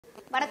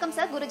வணக்கம்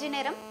சார், குருஜி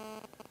நேரம்.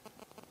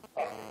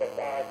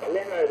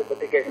 கல்யாணம் இதை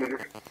பத்தி கேட்கணும்.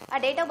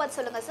 டேட் ஆஃப் பர்த்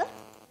சொல்லுங்க சார்.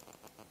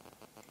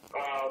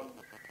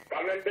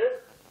 12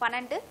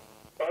 12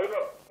 11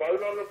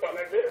 12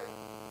 94.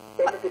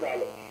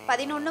 11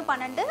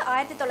 12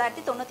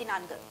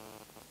 1994.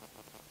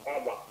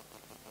 ஆமா.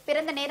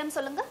 பிறந்த நேரம்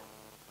சொல்லுங்க.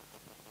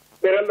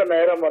 பிறந்த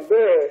நேரம் வந்து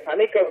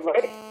சனிக்கிழமை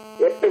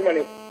 8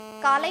 மணி.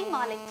 காலை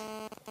மாலை?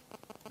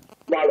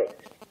 மாலை.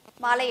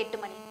 மாலை 8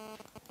 மணி.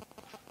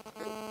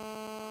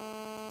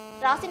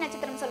 ராசி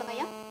நட்சத்திரம் சொல்லுங்க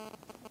ஐயா.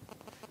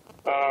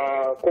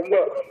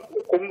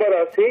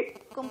 கும்பராசி.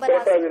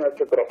 கும்பராசி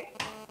நட்சத்திரம்.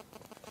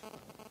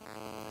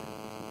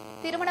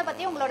 திருமண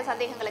பத்தி உங்களோட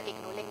சந்தேகங்களை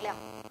கேட்கணும் இல்லைங்களா?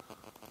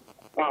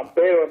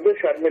 பேர் வந்து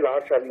ஷர்மிளா.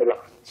 ஷர்மிளா.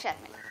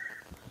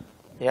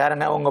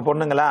 யாருங்க உங்க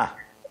பொண்ணுங்களா?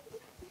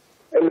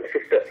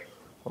 சிஸ்டர்.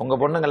 உங்க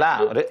பொண்ணுங்களா?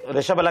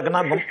 ரிஷப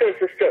லக்னம்.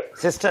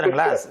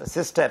 சிஸ்டருங்களா?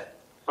 சிஸ்டர்.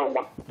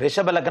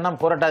 ரிஷப லக்னம்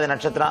புரட்டாதி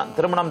நட்சத்திரம்.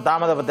 திருமணம்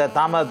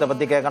தாமதத்தை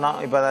பத்தி கேட்கணும்.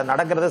 இப்ப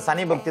நடக்கிறது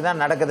சனி பக்தி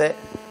தான் நடக்குது.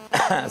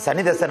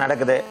 சனி தசை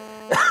நடக்குது.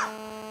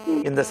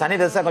 இந்த சனி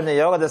தசை கொஞ்சம்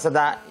யோக தசை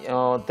தான்.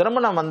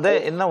 திருமணம் வந்து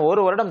இன்னும்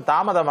 1 வருடம்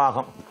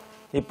தாமதமாகும்.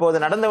 இப்போது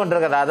நடந்து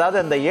கொண்டிருக்கிற, அதாவது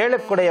இந்த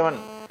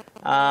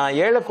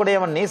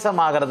ஏழுக்குடையவன்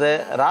நீசமாகிறது,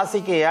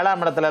 ராசிக்கு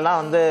 7ஆம் இடத்துல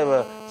எல்லாம் வந்து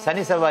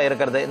சனி செவ்வாய்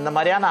இருக்கிறது, இந்த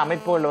மாதிரியான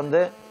அமைப்புகள்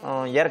வந்து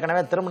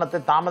ஏற்கனவே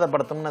திருமணத்தை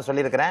தாமதப்படுத்தும்னு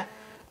சொல்லியிருக்கிறேன்.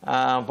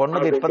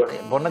 பொண்ணுக்கு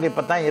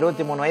இப்பதான்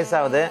 23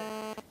 வயசாகுது.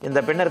 இந்த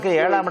பெண்ணிற்கு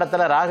 7ஆம்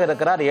இடத்துல ராகு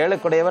இருக்கிறார்.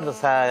 ஏழுக்குடையவர்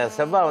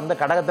செவ்வாய் வந்து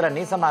கடகத்துல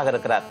நீசமாக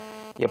இருக்கிறார்.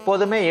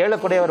 எப்போதுமே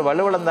ஏழுக்குடையவர்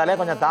வலுவிழந்தாலே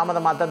கொஞ்சம்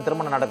தாமதமாக தான்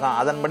திருமணம் நடக்கும்.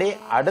 அதன்படி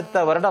அடுத்த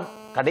வருடம்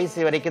கடைசி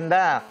வரைக்கும்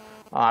தான்,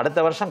 அடுத்த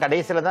வருஷம்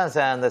கடைசியில தான்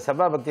இந்த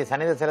செவ்வாய் பக்தி,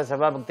 சனி தசையில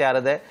செவ்வாய் பக்தி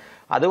ஆறுது.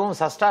 அதுவும்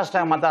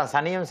சஷ்டாஷ்டகமா தான்,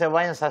 சனியும்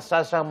செவ்வாயும்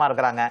சஷ்டாஷ்டகமா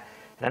இருக்கிறாங்க.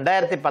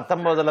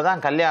 2019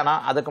 தான்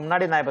கல்யாணம். அதுக்கு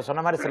முன்னாடி நான் இப்ப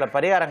சொன்ன மாதிரி சில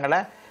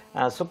பரிகாரங்களை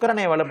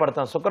சுக்கிரனை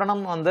வலுப்படுத்தும்.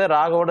 சுக்கிரனும் வந்து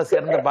ராகுவோடு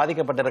சேர்ந்து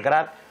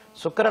பாதிக்கப்பட்டிருக்கிறார்.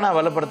 சுக்கிரனை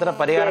வலுப்படுத்துற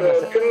பரிகாரங்கள்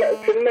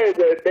சின்ன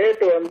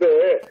டேட் வந்து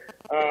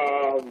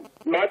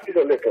மாத்தி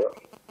சொல்லிட்டு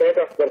டேட்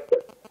ஆஃப் பர்த்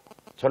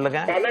சொல்லுங்க.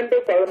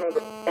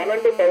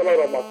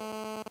 12/11/11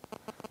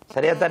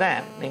 சரியா தானே?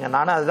 நீங்க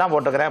நானும் அதுதான்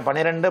போட்டுக்கிறேன்.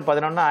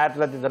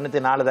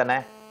 12/11/1994 தானே?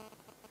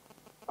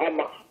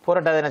 ஆமா.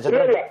 பூரட்டாதி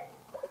நட்சத்திரம்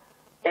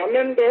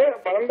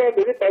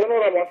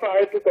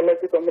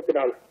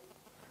 12/11/11/1994.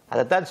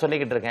 அதைத்தான்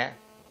சொல்லிக்கிட்டு இருக்கேன்.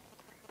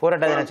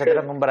 பூரட்டாதி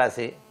நட்சத்திரம்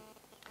கும்பராசி.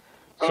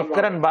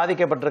 சுக்கிரன்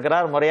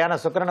பாதிக்கப்பட்டிருக்கிறார். முறையான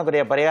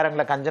சுக்கிரனுக்குரிய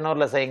பரிகாரங்களை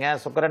கஞ்சனூர்ல செய்யுங்க.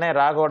 சுக்கிரனே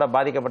ராகுவோட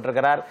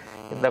பாதிக்கப்பட்டிருக்கிறார்.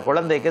 இந்த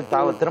குழந்தைக்கு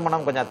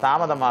திருமணம் கொஞ்சம்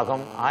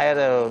தாமதமாகும்.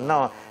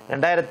 இன்னும்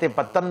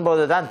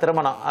 2019 தான்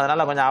திருமணம். அதனால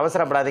கொஞ்சம்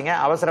அவசரப்படாதீங்க.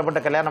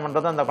 அவசரப்பட்டு கல்யாணம்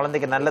பண்றதும் அந்த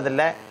குழந்தைக்கு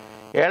நல்லதில்லை.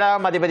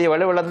 7ஆம் அதிபதி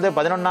வலுவிழந்து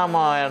 11ஆம்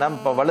இடம்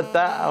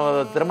வலுத்தா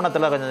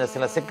திருமணத்துல கொஞ்சம்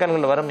சில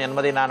சிக்கல்கள் வரும்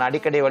என்பதை நான்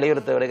அடிக்கடி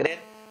வலியுறுத்தி வருகிறேன்.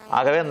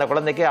 ஆகவே இந்த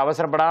குழந்தைக்கு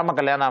அவசரப்படாம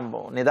கல்யாணம்,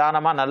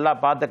 நிதானமா நல்லா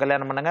பார்த்து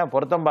கல்யாணம் பண்ணுங்க.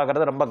 பொருத்தம்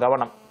பார்க்கறது ரொம்ப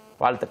கவனம்.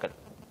 வாழ்த்துக்கள்.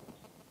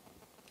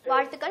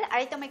 வாழ்த்துக்கள்.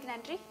 அழைத்தமைக்கு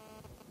நன்றி.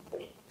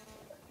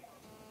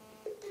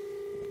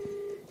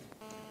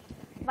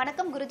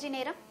 வணக்கம் குருஜி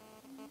நேரம்.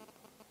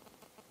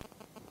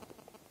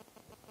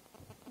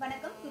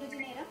 வணக்கம் குருஜி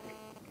நேரம்.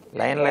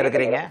 லைன்ல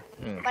இருக்கிறீங்க.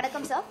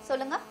 வணக்கம் சார்,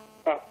 சொல்லுங்க.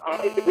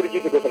 ஆதித்ய குருஜி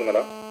பேசுறேன்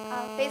மேடம்.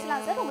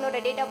 பேசலாம் சார். உங்களோட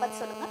டேட் ஆஃப்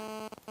பர்த் சொல்லுங்க.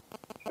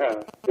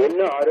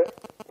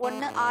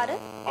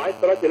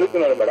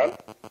 1/6/1974 மேடம்.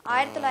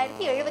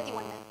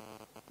 1971.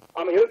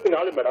 ஆமா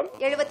 74 மேடம்.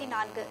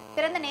 74.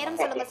 பிறந்த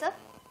நேரம் சொல்லுங்க சார்.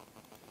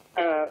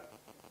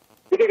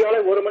 விடிகாலை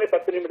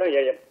 1:10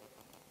 AM.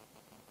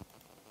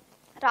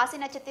 ராசி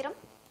நட்சத்திரம்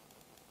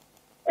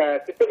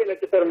சித்திரை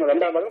நட்சத்திரம்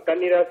 2ஆம் இடம்.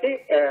 கன்னி ராசி.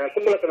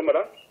 கும்பலக்கணம்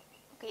மேடம்.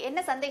 என்ன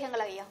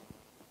சந்தேகங்கள் ஐயா?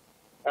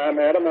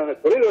 மேடம்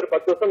தொழில் ஒரு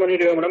 10 வருஷம்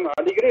பண்ணிட்டு மேடம்.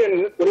 அடிக்கடி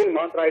எனக்கு தொழில்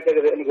மாற்றம் ஆயிட்டு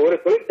இருக்குது. எனக்கு ஒரு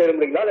தொழில் செய்ய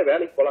முடியுங்களா, இல்ல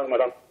வேலைக்கு போலாங்க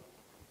மேடம்?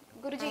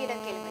 குருஜி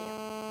இடம் கேளுங்க ஐயா.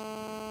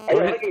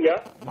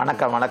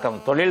 வணக்கம். வணக்கம்.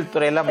 தொழில்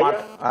துறையில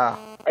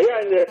ஐயா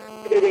இந்த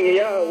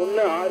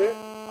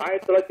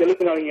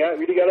 1/6/1974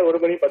 விடிகால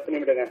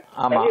 1:10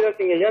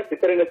 கன்னிராசிங்க.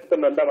 சித்திரை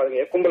நட்சத்திரம் 2ஆம்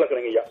இடம்.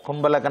 கும்பலக்கணங்க.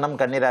 கும்பலக்கணம்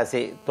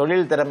கன்னிராசி.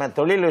 தொழில் திறமை,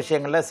 தொழில்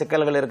விஷயங்கள்ல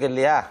சிக்கல்கள் இருக்கு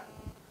இல்லையா?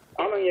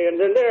 ஆமாங்க.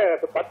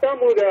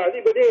 10ஆம்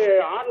அதிபதி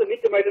 6ல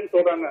நீச்சமாயிட்டுன்னு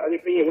சொல்றாங்க. அது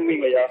எப்படி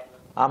உண்மைங்கய்யா?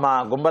 ஆமா,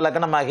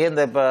 கும்பலக்கணம் ஆகிய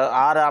இந்த இப்ப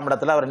 6ஆம்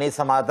இடத்துல அவர்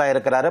நீசமாக தான்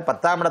இருக்கிறாரு.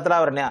 10ஆம் இடத்துல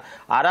அவர்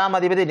 6ஆம்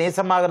அதிபதி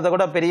நீசமாகிறது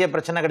கூட பெரிய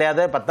பிரச்சனை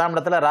கிடையாது. 10ஆம்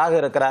இடத்துல ராகு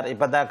இருக்கிறார்.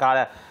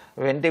 இப்பதான்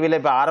வென்டிவில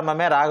இப்ப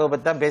ஆரம்பமே ராகு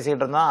பத்தி தான்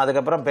பேசிக்கிட்டு இருந்தோம்.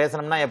 அதுக்கப்புறம்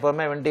பேசணும்னா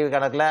எப்பவுமே வென்டிவி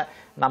கணக்குல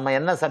நம்ம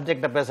என்ன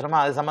சப்ஜெக்ட பேசுறோமோ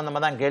அது சம்பந்தமா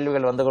தான்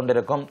கேள்விகள் வந்து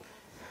கொண்டிருக்கும்.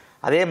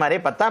 அதே மாதிரி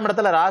 10ஆம்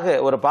இடத்துல ராகு,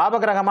 ஒரு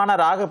பாபகிரகமான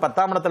ராகு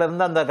 10ஆம் இடத்துல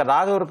இருந்து அந்த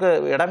ராகுவிற்கு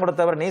இடம்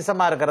கொடுத்தவர்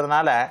நீசமா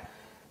இருக்கிறதுனால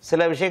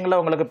சில விஷயங்கள்ல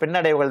உங்களுக்கு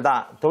பின்னடைவுகள்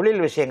தான்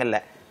தொழில் விஷயங்கள்ல.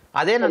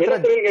 அதே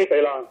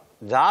நேரத்தில்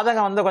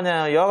ஜாதகம் வந்து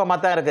கொஞ்சம் யோகமா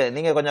தான் இருக்கு.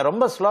 நீங்க கொஞ்சம்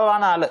ரொம்ப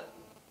ஸ்லோவான ஆளு,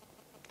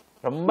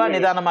 ரொம்ப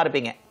நிதானமா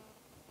இருப்பீங்க.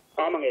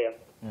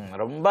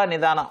 ரொம்ப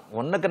நிதானம்.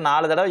 1க்கு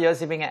 4 தடவை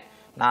யோசிப்பீங்க.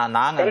 நாங்க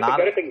 4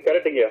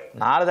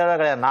 தடவை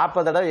கிடையாது,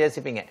 40 தடவை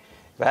யோசிப்பீங்க.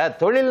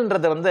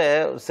 தொழில்ன்றது வந்து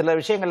சில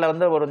விஷயங்கள்ல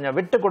வந்து ஒரு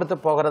விட்டு கொடுத்து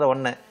போகிறது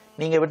ஒண்ணு.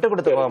 நீங்க விட்டு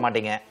கொடுத்து போக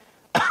மாட்டீங்க.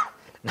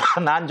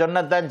 நான்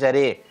சொன்னதான்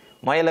சரி,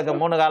 முயலுக்கு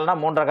 3 கால்னா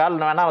 3.25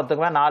 கால் வேணா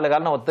ஒத்துக்குவேன், 4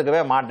 கால்னு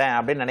ஒத்துக்கவே மாட்டேன்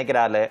அப்படின்னு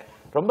நினைக்கிறாரு.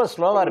 ரொம்ப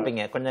ஸ்லோவா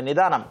இருப்பீங்க, கொஞ்சம்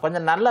நிதானம்,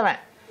 கொஞ்சம் நல்லவன்.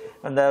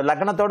 இந்த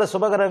லக்னத்தோட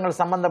சுபகிரகங்கள்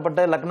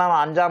சம்பந்தப்பட்டு லக்னம்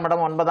 5ஆம்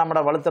இடம் 9ஆம்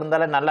இடம்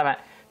வலுத்திருந்தாலே நல்லவன்.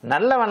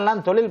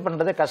 நல்லவன்லாம் தொழில்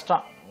பண்றது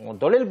கஷ்டம்.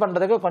 தொழில்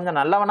பண்றதுக்கு கொஞ்சம்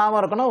நல்லவனாகவும்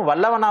இருக்கணும்,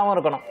 வல்லவனாகவும்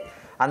இருக்கணும்.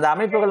 அந்த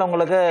அமைப்புகள்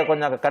உங்களுக்கு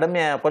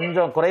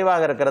கொஞ்சம்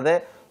குறைவாக இருக்கிறது.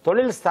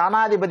 தொழில்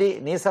ஸ்தானாதிபதி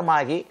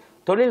நீசமாகி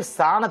தொழில்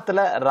ஸ்தானத்துல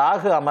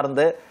ராகு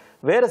அமர்ந்து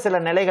வேறு சில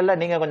நிலைகள்ல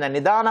நீங்க கொஞ்சம்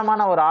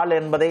நிதானமான ஒரு ஆள்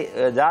என்பதை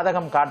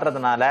ஜாதகம்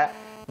காட்டுறதுனால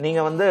நீங்க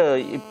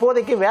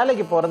இப்போதைக்கு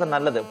வேலைக்கு போறது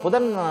நல்லது.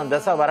 புதன்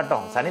தசை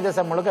வரட்டும், சனி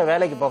தசை முழுக்க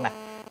வேலைக்கு போங்க.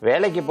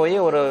 வேலைக்கு போய்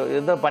ஒரு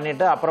இது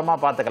பண்ணிட்டு அப்புறமா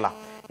பாத்துக்கலாம்.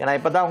 ஏன்னா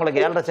இப்பதான்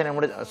உங்களுக்கு 7.5 சனி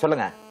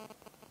சொல்லுங்க.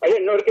 ஐயா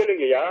இன்னொரு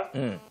கேள்விங்கய்யா,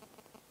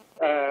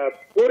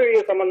 பூர்வீக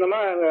சம்பந்தமா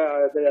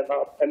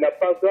எங்க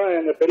அப்பாவுக்கும்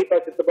எங்க பெரியப்பா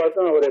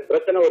சித்தப்பாவுக்கும் ஒரு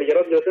பிரச்சனை. ஒரு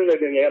 20 வருஷம்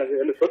இருக்குங்க.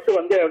 எனக்கு சொத்து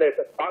அவருடைய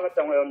பாகத்தை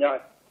அவங்க கொஞ்சம்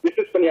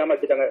மிஸ்யூஸ் பண்ணி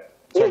ஏமாத்திட்டாங்க.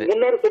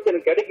 முன்னோரு சொத்து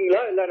எனக்கு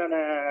கிடைக்குங்களா இல்ல நான்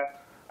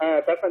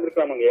பேசாம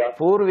இருக்கலாமாங்கய்யா?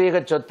 பூர்வீக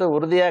சொத்து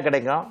உறுதியா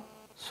கிடைக்கும்.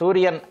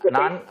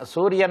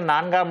 சூரியன்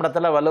 4ஆம்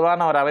இடத்துல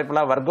வலுவான ஒரு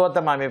அமைப்புல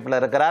வர்க்கோத்தம அமைப்புல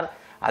இருக்கிறார்.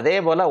 அதே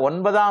போல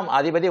 9ஆம்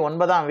அதிபதி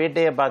 9ஆம்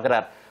வீட்டையே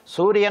பார்க்கிறார்.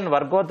 சூரியன்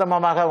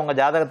வர்க்கோத்தமமாக உங்க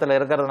ஜாதகத்துல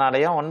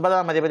இருக்கிறதுனாலையும்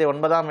 9ஆம் அதிபதி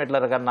 9ஆம் வீட்டுல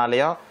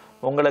இருக்கிறதுனாலையும்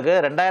உங்களுக்கு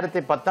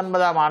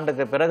 2019ஆம்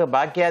ஆண்டுக்கு பிறகு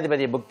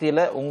பாக்கியாதிபதி புக்தியில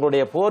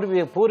உங்களுடைய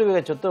பூர்வீக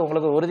சொத்து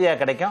உங்களுக்கு உறுதியா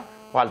கிடைக்கும்.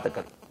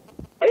 வாழ்த்துக்கள்.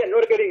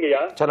 இன்னொரு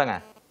கேள்விங்கய்யா. சொல்லுங்க.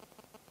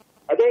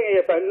 அதே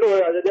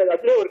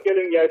அதுலயே ஒரு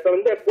கேள்விங்க. இப்ப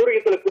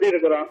பூர்வீகத்துல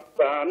குடியிருக்கிறோம்.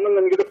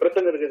 அண்ணன் கிட்ட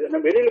பிரச்சனை இருக்குது.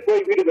 நம்ம வெளியில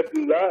போய் வீடு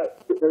கட்டுங்களா,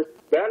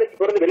 வேலைக்கு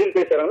போறது வெளியில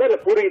போய் செய்யறாங்களா இல்ல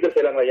பூர்வீகத்துல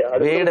செய்யறாங்களா?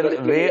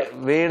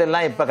 வீடு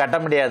எல்லாம் இப்ப கட்ட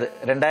முடியாது.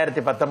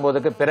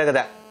 2019க்கு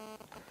பிறகுதான்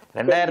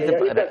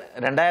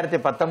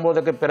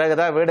 2019க்கு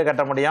பிறகுதான் வீடு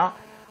கட்ட முடியும்.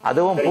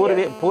 அதுவும்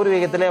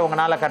பூர்வீகத்திலே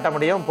உங்களால கட்ட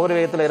முடியும்,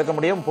 பூர்வீகத்தில் இருக்க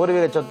முடியும்,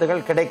 பூர்வீக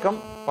சொத்துகள் கிடைக்கும்.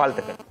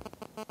 வாழ்த்துக்கள்.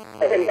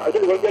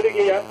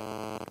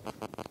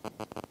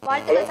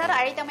 வாழ்த்துக்கள் சார்,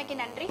 அழைத்தமைக்கு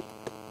நன்றி.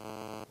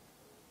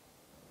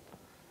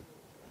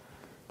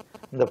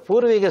 இந்த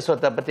பூர்வீக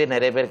சொத்தை பத்தி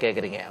நிறைய பேர்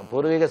கேக்குறீங்க.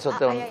 பூர்வீக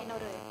சொத்து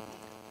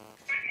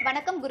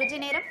வணக்கம் குருஜி,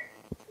 நேரம்.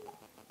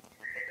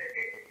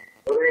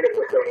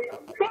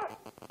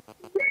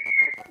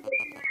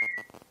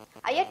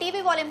 ஐயா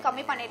டிவி வால்யூம்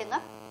கம்மி பண்ணிடுங்க.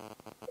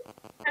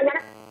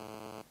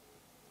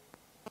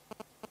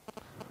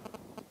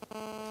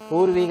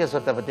 பூர்வீக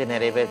சொத்தை பத்தி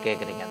நிறைய பேர்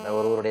கேக்குறீங்க. அந்த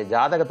ஒருவருடைய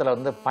ஜாதகத்துல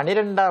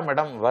 12ஆம்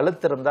இடம்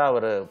வலுத்திருந்தா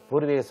ஒரு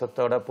பூர்வீக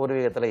சொத்தோட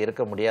பூர்வீகத்துல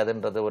இருக்க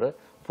முடியாதுன்றது ஒரு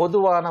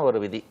பொதுவான ஒரு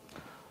விதி.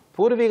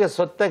 பூர்வீக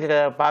சொத்தை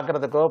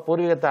பாக்குறதுக்கோ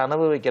பூர்வீகத்தை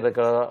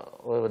அனுபவிக்கிறதுக்கோ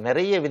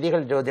நிறைய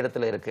விதிகள்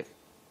ஜோதிடத்துல இருக்கு.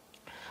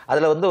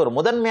 அதுல ஒரு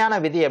முதன்மையான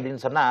விதி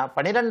அப்படின்னு சொன்னா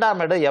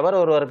 12ஆம் இடம்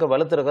எவர் ஒருவருக்கு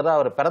வலுத்திருக்கிறதோ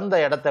அவர்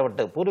பிறந்த இடத்தை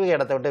விட்டு பூர்வீக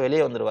இடத்தை விட்டு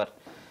வெளியே வந்துடுவார்.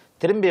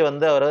 திரும்பி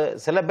அவர்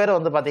சில பேர்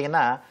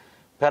பாத்தீங்கன்னா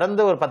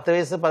பிறந்து ஒரு 10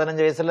 வயசு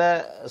 15 வயசுல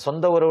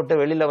சொந்த ஊரை விட்டு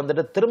வெளியில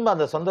வந்துட்டு திரும்ப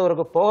அந்த சொந்த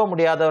ஊருக்கு போக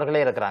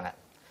முடியாதவர்களே இருக்கிறாங்க.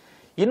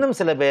 இன்னும்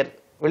சில பேர்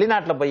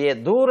வெளிநாட்டுல போய்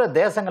தூர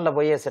தேசங்கள்ல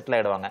போய் செட்டில்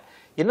ஆயிடுவாங்க.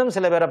 இன்னும்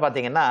சில பேரை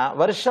பாத்தீங்கன்னா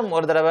வருஷம்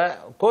ஒரு தடவை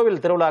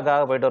கோவில்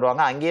திருவிழாக்காக போயிட்டு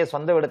வருவாங்க. அங்கேயே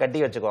சொந்த வீடு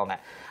கட்டி வச்சுக்குவாங்க.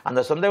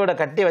 அந்த சொந்த வீடை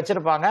கட்டி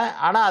வச்சிருப்பாங்க.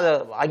 ஆனா அது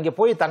அங்கே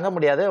போய் தங்க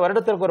முடியாது.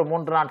 வருடத்திற்கு ஒரு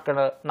 3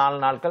 நாட்கள் 4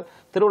 நாட்கள்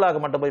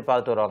திருவிழாவுக்கு மட்டும் போய்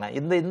பார்த்துட்டு வருவாங்க.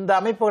 இந்த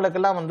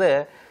அமைப்புகளுக்கெல்லாம்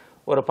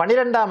ஒரு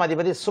 12ஆம்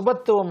அதிபதி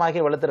சுபத்துவமாகி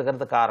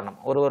வலுத்திருக்கிறது காரணம்.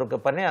 ஒருவருக்கு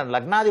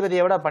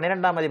லக்னாதிபதியை விட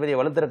 12ஆம் அதிபதி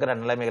வலுத்திருக்கிற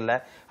நிலைமைகள்ல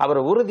அவர்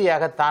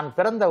உறுதியாக தான்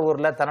பிறந்த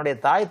ஊர்ல, தன்னுடைய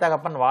தாய்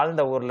தகப்பன்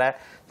வாழ்ந்த ஊர்ல,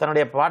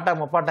 தன்னுடைய பாட்டா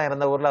முப்பாட்டம்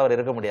இருந்த ஊர்ல அவர்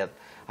இருக்க முடியாது.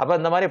 அப்ப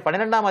இந்த மாதிரி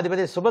 12ஆம்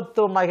அதிபதி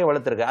சுபத்துவமாகி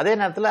வலுத்திருக்கு. அதே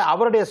நேரத்தில்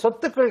அவருடைய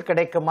சொத்துக்கள்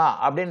கிடைக்குமா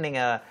அப்படின்னு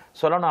நீங்க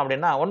சொல்லணும்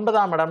அப்படின்னா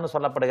 9ஆம் இடம்னு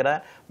சொல்லப்படுகிற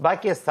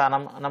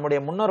பாக்கியஸ்தானம் நம்முடைய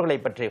முன்னோர்களை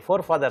பற்றி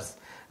ஃபோர் ஃபாதர்ஸ்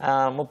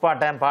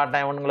முப்பாட்டம்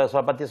பாட்டம் இவங்களை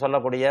பத்தி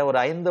சொல்லக்கூடிய ஒரு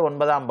 5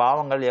 9ஆம்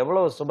பாவங்கள்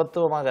எவ்வளவு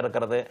சுபத்துவமாக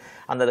இருக்கிறது.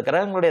 அந்த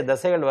கிரகங்களுடைய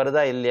திசைகள்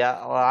வருதா இல்லையா.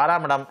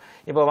 6ஆம் இடம்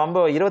இப்போ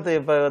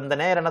இப்ப இந்த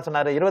நேரம் என்ன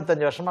சொன்னாரு,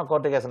 25 வருஷமா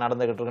கோர்ட்டு கேஸ்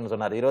நடந்துகிட்டு இருக்குன்னு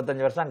சொன்னாரு.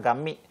 25 வருஷம்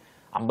கம்மி,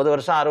 50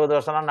 வருஷம் 60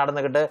 வருஷம்லாம்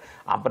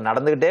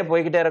நடந்துகிட்டே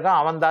போய்கிட்டே இருக்கும்.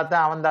 அவன்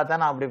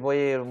தாத்தான் அப்படி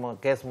போய்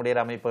கேஸ் முடிகிற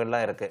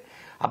அமைப்புகள்லாம் இருக்கு.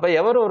 அப்ப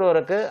எவர்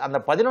ஒருவருக்கு அந்த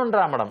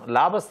 11ஆம் இடம்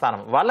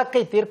லாபஸ்தானம்,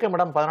 வழக்கை தீர்க்கும்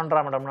இடம்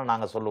 11ஆம் இடம்னு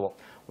நாங்க சொல்லுவோம்.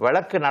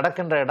 வழக்கு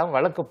நடக்கின்ற இடம்,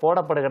 வழக்கு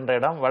போடப்படுகின்ற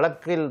இடம்,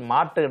 வழக்கில்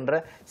மாட்டுகின்ற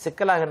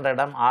சிக்கலாகின்ற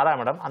இடம்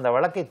 6ஆம் இடம், அந்த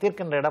வழக்கை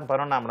தீர்க்கின்ற இடம்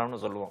 11ஆம் இடம்னு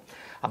சொல்லுவோம்.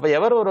 அப்ப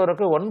எவர்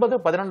ஒருவருக்கு 9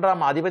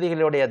 11ஆம்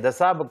அதிபதிகளுடைய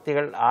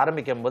தசாபக்திகள்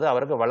ஆரம்பிக்கும் போது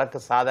அவருக்கு வழக்கு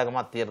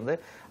சாதகமா தீர்ந்து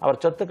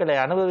அவர் சொத்துக்களை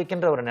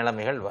அனுபவிக்கின்ற ஒரு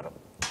நிலைமைகள் வரும்.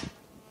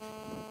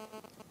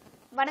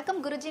 வணக்கம்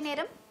குருஜி,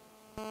 நேரம்.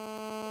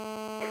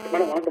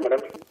 வணக்கம்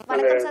மேடம்.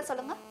 வணக்கம் சார்,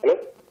 சொல்லுங்க. ஹலோ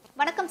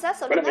வணக்கம் சார்,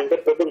 சொல்லுங்க.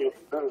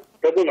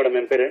 பிரபு மேடம்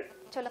என் பேரு.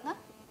 சொல்லுங்க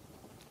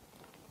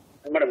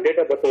madam. Date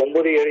of birth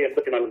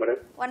 9/7/84 madam.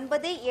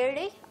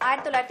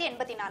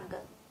 9/7/1984.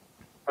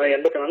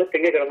 84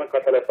 திங்கட்கிழமை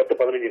காத்தால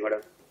 10:15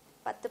 மேடம்.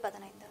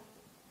 10:15.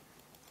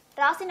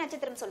 ராசி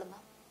நட்சத்திரம் சொல்லுங்க.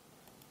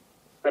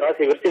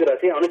 ராசி விருச்சிக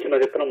ராசி, அனுஷ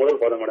நட்சத்திரம்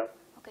முதல் பாதம் மேடம்.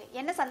 ஓகே,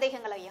 என்ன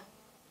சந்தேகங்கள் ஐயா?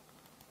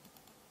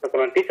 இப்ப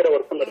நான் டீச்சரா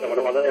ஒர்க் பண்றேன்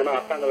மேடம். அதாவது ஏன்னா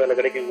அரசாங்க வேலை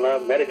கிடைக்குங்களா,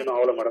 மேரேஜ் இன்னும்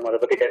ஆகல மேடம். அதை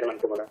பத்தி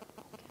கேட்கலான்ட்டு மேடம்.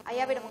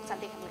 ஐயாவிடம் உங்க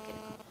சந்தேகங்கள்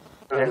கேளுங்க.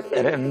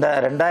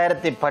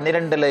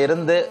 2012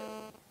 இருந்து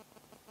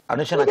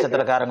அனுஷ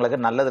நட்சத்திரக்காரங்களுக்கு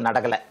நல்லது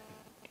நடக்கல.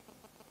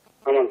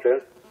 ஆமாங்க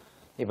சார்.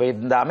 இப்போ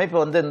இந்த அமைப்பு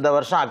வந்து இந்த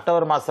வருஷம்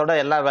அக்டோபர் மாசத்தோட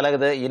எல்லாம்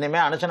விலகுது. இனிமே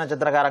அனுஷ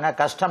நட்சத்திரக்காரங்க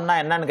கஷ்டம்னா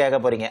என்னன்னு கேட்க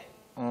போறீங்க.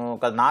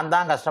 நான்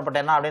தான்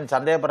கஷ்டப்பட்டேன்னா அப்படின்னு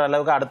சந்தேகப்படுற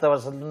அளவுக்கு அடுத்த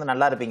வருஷத்துல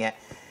நல்லா இருப்பீங்க.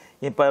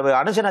 இப்ப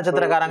அனுஷ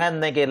நட்சத்திரக்காரங்க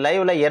இன்னைக்கு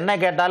லைவ்ல என்ன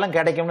கேட்டாலும்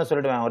கிடைக்கும்னு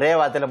சொல்லிடுவேன், ஒரே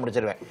வார்த்தையில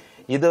முடிச்சிருவேன்.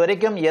 இது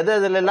வரைக்கும் எது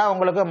எதுலாம்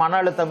உங்களுக்கு மன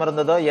அழுத்தம்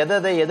இருந்ததோ,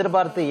 எதை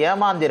எதிர்பார்த்து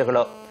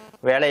ஏமாந்தீர்களோ,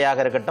 வேலையாக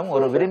இருக்கட்டும்,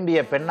 ஒரு விரும்பிய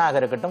பெண்ணாக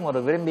இருக்கட்டும், ஒரு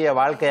விரும்பிய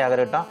வாழ்க்கையாக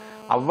இருக்கட்டும்,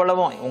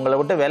 அவ்வளவும் உங்களை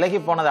விட்டு விலகி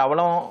போனது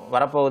அவ்வளவும்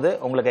வரப்போகுது.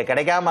 உங்களுக்கு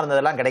கிடைக்காம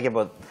இருந்ததெல்லாம் கிடைக்க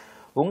போகுது.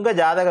 உங்க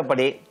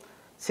ஜாதகப்படி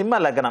சிம்ம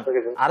லக்னம்,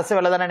 அரசு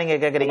வேலை தானே நீங்க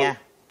கேக்குறீங்க?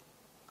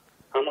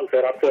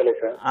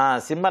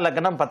 சிம்ம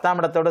லக்னம் 10ஆம்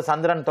இடத்தோடு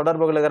சந்திரன்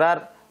தொடர்பு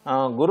கொள்கிறார்.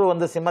 குரு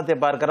வந்து சிம்மத்தை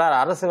பார்க்கிறார்.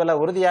 அரசு வேலை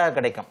உறுதியாக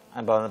கிடைக்கும்.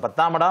 இப்போ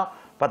 10ஆம் இடம்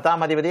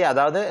 10ஆம் அதிபதி,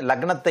 அதாவது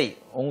லக்னத்தை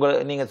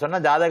நீங்க சொன்ன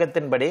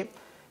ஜாதகத்தின்படி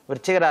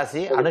விருச்சிக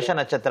ராசி, அனுஷ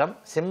நட்சத்திரம்,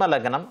 சிம்ம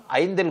லக்னம்,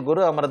 5இல்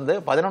குரு அமர்ந்து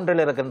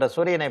 11இல் இருக்கின்ற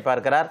சூரியனை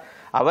பார்க்கிறார்.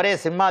 அவரே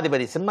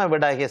சிம்மாதிபதி, சிம்ம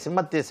வீடாகிய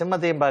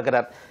சிம்மத்தையும்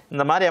பார்க்கிறார்.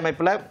 இந்த மாதிரி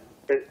அமைப்புல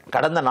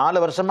கடந்த 4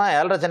 வருஷமா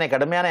ஏழரச்சனை,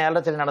 கடுமையான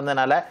ஏழரச்சனை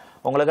நடந்ததுனால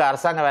உங்களுக்கு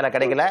அரசாங்க வேலை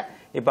கிடைக்கல.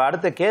 இப்ப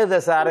அடுத்து கேது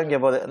தசை ஆரம்பிக்க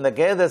போகுது. இந்த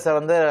கேது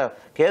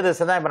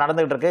தசை தான் இப்ப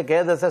நடந்துகிட்டு இருக்கு.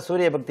 கேது தசை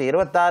சூரிய பக்தி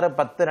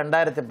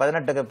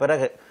 26/10/2018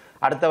 பிறகு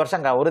அடுத்த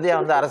வருஷம் உறுதியா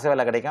வந்து அரசு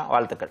வேலை கிடைக்கும்.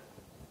 வாழ்த்துக்கள்.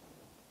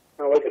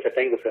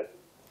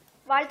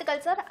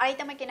 வாழ்த்துக்கள் சார்,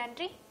 அழைத்தமைக்கு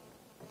நன்றி.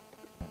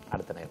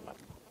 அடுத்த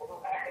நேரம்.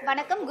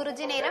 வணக்கம்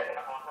குருஜி நேரம்.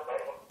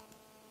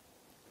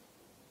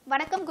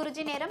 வணக்கம்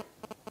குருஜி நேரம்.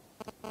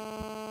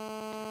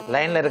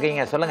 லைன்ல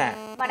இருக்கீங்க, சொல்லுங்க.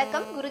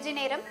 வணக்கம் குருஜி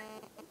நேரம்.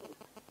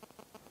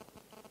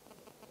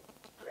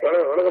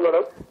 வணக்கம்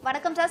மேடம்.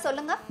 வணக்கம் சார்,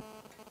 சொல்லுங்க.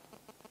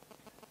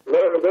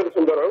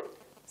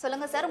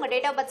 சொல்லுங்க சார், உங்க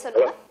டேட் ஆஃப் பர்த்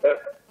சொல்லுங்க.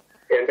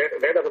 என்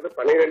டேட் ஆஃப் பர்த்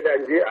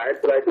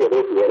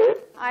 12/5/1977.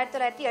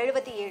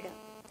 1977.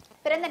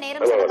 பிறந்த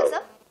நேரம் சொல்லுங்க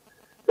சார்.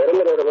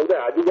 பிறந்த நேரம் வந்து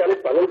அதிகாலை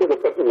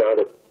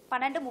 12:34.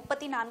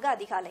 12:34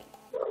 அதிகாலை.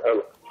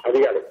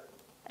 அதிகாலை.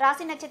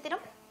 ராசி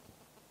நட்சத்திரம்?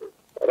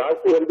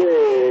 ராசி வந்து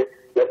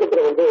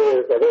நட்சத்திரம் வந்து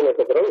சதய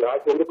நட்சத்திரம்.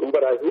 ராசி வந்து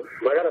கும்பராசி,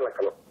 மகர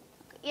லக்னம்.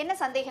 என்ன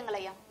சந்தேகங்கள்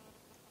ஐயா?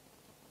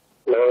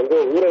 நான் வந்து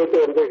ஊரை விட்டு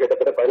வந்து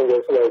கிட்டத்தட்ட 15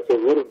 வருஷம் ஆயிடுச்சு.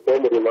 ஊருக்கு போக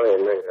முடியுமா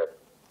என்னங்க?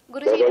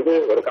 குருஜி வந்து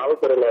ஒரு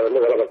காவல்துறையில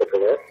வந்து வேலை பார்த்துட்டு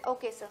இருக்கேன்.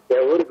 Okay sir.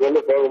 என் ஊருக்கு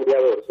வந்து போக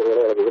முடியாத ஒரு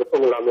சூழ்நிலை, எனக்கு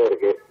விருப்பம் இல்லாம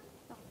இருக்கு.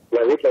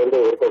 நான் வீட்டுல வந்து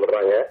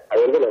விருப்பப்படுறாங்க. அது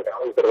வந்து நான்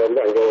காவல்துறை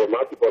வந்து அங்க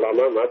மாத்தி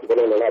போலாமா, மாத்தி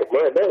போனா நல்லா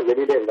இருக்குமா, இல்ல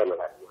வெளியிலே இருந்தா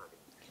நல்லா இருக்குமா?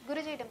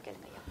 குருஜியிடம்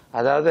கேளுங்க ஐயா.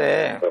 அதாவது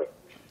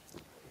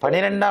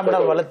 12ஆம்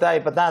இடம் வலுத்தா,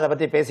 இப்பதான் அதை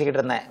பத்தி பேசிக்கிட்டு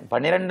இருந்தேன்.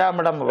 12ஆம்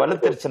இடம்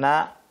வலுத்துருச்சுன்னா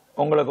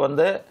உங்களுக்கு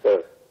வந்து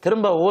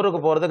திரும்ப ஊருக்கு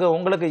போறதுக்கு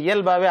உங்களுக்கு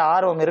இயல்பாவே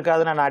ஆர்வம்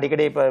இருக்காதுன்னு நான்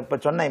அடிக்கடி இப்ப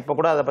சொன்னேன். இப்ப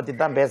கூட அதை பத்தி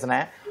தான்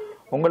பேசினேன்.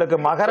 உங்களுக்கு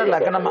மகர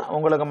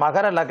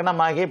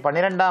லக்னமாகி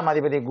 12ஆம்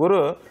அதிபதி குரு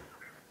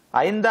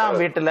 5ஆம்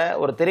வீட்டுல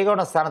ஒரு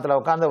திரிகோண ஸ்தானத்துல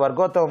உட்கார்ந்து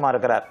வர்க்கோத்தவமா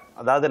இருக்கிறார்.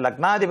 அதாவது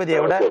லக்னாதிபதியை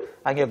விட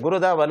அங்கே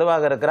குருதான்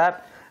வலுவாக இருக்கிறார்.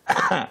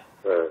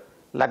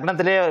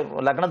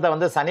 லக்னத்தை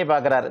வந்து சனி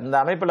பார்க்கிறார். இந்த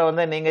அமைப்புல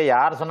வந்து நீங்க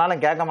யார்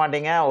சொன்னாலும் கேட்க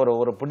மாட்டீங்க.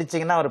 ஒரு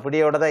பிடிச்சிங்கன்னா ஒரு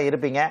பிடியோட தான்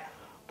இருப்பீங்க.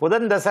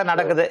 புதன் தசை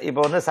நடக்குது.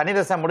 இப்போ வந்து சனி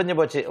தசை முடிஞ்சு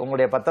போச்சு.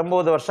 உங்களுடைய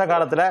 19 வருஷ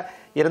காலத்துல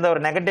இருந்த ஒரு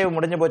நெகட்டிவ்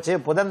முடிஞ்சு போச்சு.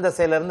 புதன்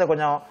தசையில இருந்து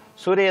கொஞ்சம்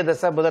சூரிய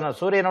தசை, புதன்,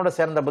 சூரியனோட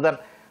சேர்ந்த புதன்,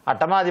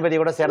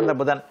 அட்டமாதிபதியோட சேர்ந்த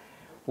புதன்,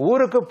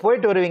 ஊருக்கு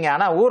போயிட்டு வருவீங்க.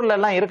 ஆனா ஊர்ல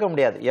எல்லாம் இருக்க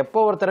முடியாது. எப்போ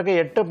ஒருத்தருக்கு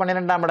 8,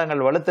 12ஆம்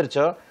இடங்கள்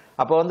வலுத்துருச்சோ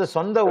அப்போ வந்து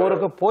சொந்த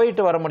ஊருக்கு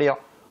போயிட்டு வர முடியும்.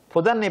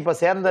 புதன்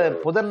இப்ப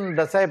புதன்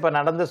தசை இப்ப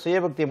நடந்து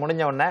சுயபக்தி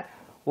முடிஞ்ச உடனே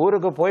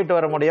ஊருக்கு போயிட்டு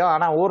வர முடியும்.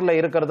 ஆனா ஊர்ல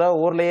இருக்கிறதோ,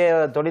 ஊர்லயே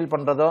தொழில்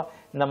பண்றதோ,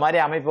 இந்த மாதிரி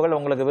அமைப்புகள்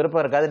உங்களுக்கு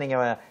விருப்பம் இருக்காது, நீங்க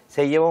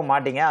செய்யவும்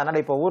மாட்டீங்க. அதனால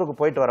இப்ப ஊருக்கு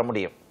போயிட்டு வர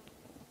முடியும்.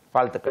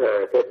 வாழ்த்துக்கள்.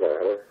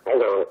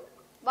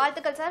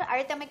 வாழ்த்துக்கள் சார்,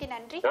 அழைத்தமைக்கு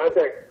நன்றி.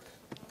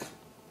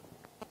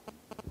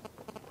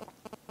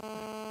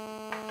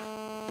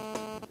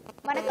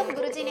 வணக்கம்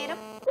குருஜி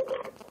நேரம்.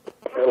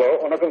 ஹலோ,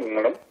 வணக்கம்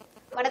மேடம்.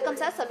 வணக்கம்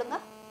சார், சொல்லுங்க.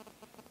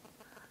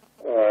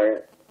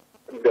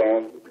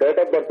 டேட்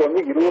ஆஃப் பர்த்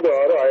வந்து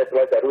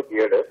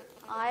 20/6/1967.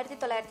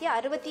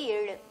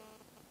 1967.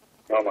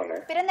 ஆமாங்க.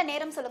 பிறந்த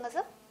நேரம் சொல்லுங்க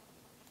சார்.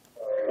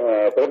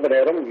 பிறந்த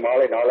நேரம்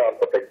மாலை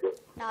 4:55.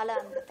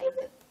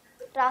 4:55.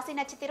 ராசி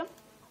நட்சத்திரம்?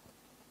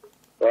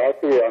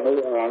 ராசி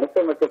அனுஷ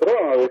நட்சத்திரம்,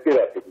 விருச்சிக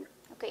ராசி.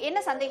 ஓகே,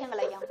 என்ன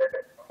சந்தேகங்கள் ஐயா?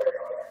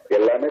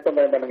 எல்லாமே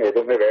சந்தேகம் தானுங்க.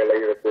 எதுவுமே வேலை,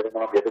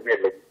 திருமணம் எதுவுமே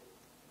இல்லை.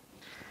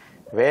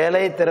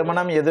 வேலை,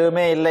 திருமணம்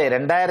எதுவுமே இல்லை.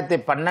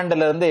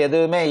 2012 இருந்து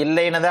எதுவுமே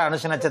இல்லைன்னு தான்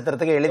அனுஷ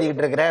நட்சத்திரத்துக்கு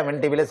எழுதிக்கிட்டு இருக்கிறேன்.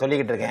 வின் டிவில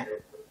சொல்லிக்கிட்டு இருக்கேன்.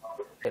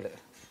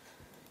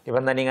 இப்ப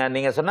இந்த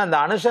நீங்க சொன்ன இந்த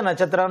அனுஷ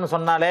நட்சத்திரம்னு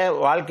சொன்னாலே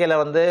வாழ்க்கையில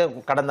வந்து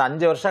கடந்த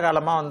 5 வருஷ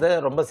காலமா வந்து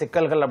ரொம்ப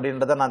சிக்கல்கள்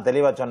அப்படின்றத நான்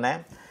தெளிவா சொன்னேன்.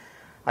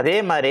 அதே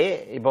மாதிரி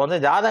இப்ப வந்து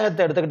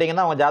ஜாதகத்தை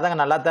எடுத்துக்கிட்டீங்கன்னா உங்க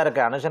ஜாதகம் நல்லா தான்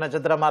இருக்கு. அனுஷ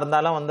நட்சத்திரமா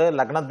இருந்தாலும் வந்து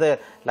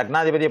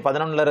லக்னாதிபதி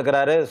 11ல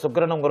இருக்கிறாரு.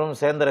 சுக்கிரனும்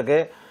குருவும் சேர்ந்திருக்கு.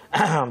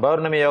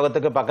 பௌர்ணமி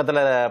யோகத்துக்கு பக்கத்துல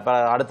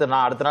அடுத்த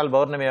நாள்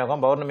பௌர்ணமி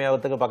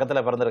யோகத்துக்கு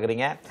பக்கத்துல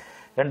பிறந்திருக்கிறீங்க.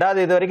 ரெண்டாவது,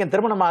 இது வரைக்கும்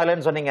திருமணம்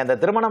ஆகலைன்னு சொன்னீங்க. அந்த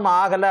திருமணம்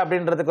ஆகலை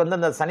அப்படின்றதுக்கு வந்து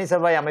இந்த சனி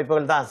செவ்வாய்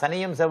அமைப்புகள் தான்.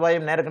 சனியும்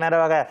செவ்வாயும் நேருக்கு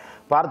நேராக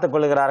பார்த்து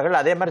கொள்கிறார்கள்.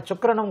 அதே மாதிரி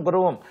சுக்கிரனும்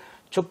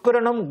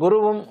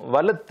குருவும்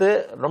வலுத்து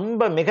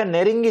ரொம்ப மிக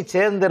நெருங்கி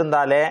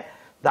சேர்ந்திருந்தாலே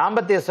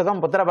தாம்பத்திய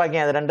சுகம்,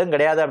 புத்திரபாக்கியம் அது ரெண்டும்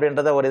கிடையாது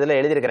அப்படின்றத ஒரு இதில்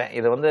எழுதியிருக்கிறேன்.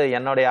 இது வந்து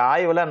என்னுடைய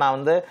ஆய்வில் நான்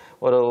வந்து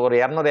ஒரு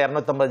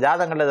 200-250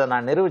 ஜாதகங்கள் இதை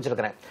நான்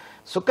நிரூபிச்சிருக்கிறேன்.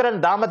 சுக்கிரன்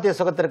தாம்பத்திய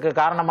சுகத்திற்கு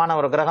காரணமான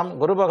ஒரு கிரகம்.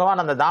 குரு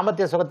பகவான் அந்த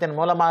தாம்பத்திய சுகத்தின்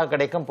மூலமாக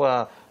கிடைக்கும்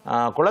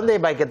குழந்தை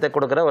பாக்கியத்தை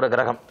கொடுக்கிற ஒரு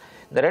கிரகம்.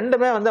 இந்த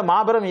ரெண்டுமே வந்து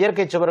மாபெரும்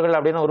இயற்கை சுவர்கள்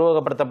அப்படின்னு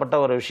உருவகப்படுத்தப்பட்ட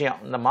ஒரு விஷயம்.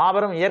 இந்த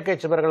மாபெரும் இயற்கை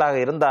சுவர்களாக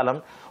இருந்தாலும்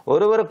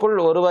ஒருவருக்குள்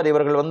ஒருவர்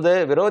இவர்கள் வந்து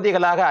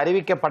விரோதிகளாக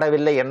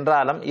அறிவிக்கப்படவில்லை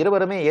என்றாலும்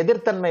இருவருமே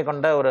எதிர்த்தன்மை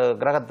கொண்ட ஒரு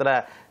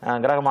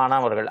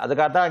கிரகமானவர்கள்.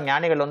 அதுக்காகத்தான்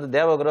ஞானிகள் வந்து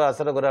தேவகுரு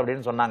அசுரகுரு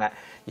அப்படின்னு சொன்னாங்க.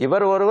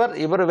 இவர்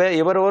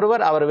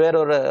ஒருவர் அவர்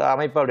வேறொரு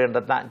அமைப்பு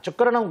அப்படின்றது தான்.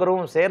 சுக்கிரனும்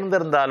குருவும் சேர்ந்து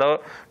இருந்தாலோ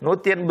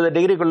 180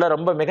 டிகிரிக்குள்ள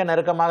ரொம்ப மிக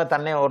நெருக்கமாக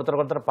தன்னை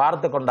ஒருத்தருக்கு ஒருத்தர்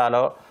பார்த்து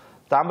கொண்டாலோ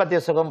தாம்பத்திய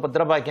சுகம்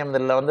புத்திரபாக்கியம்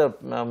இதில் வந்து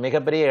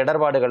மிகப்பெரிய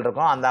இடர்பாடுகள்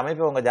இருக்கும். அந்த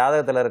அமைப்பு உங்கள்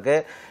ஜாதகத்தில் இருக்கு.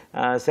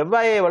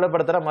 செவ்வாயை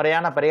வலுப்படுத்துகிற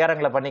முறையான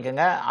பரிகாரங்களை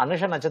பண்ணிக்கோங்க.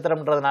 அனுஷ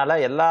நட்சத்திரம்ன்றதுனால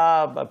எல்லா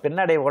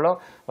பின்னடைவுகளும்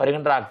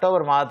வருகின்ற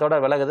அக்டோபர் மாதத்தோட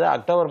விலகுது.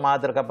 அக்டோபர்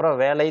மாதத்திற்கு அப்புறம்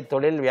வேலை,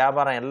 தொழில்,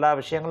 வியாபாரம் எல்லா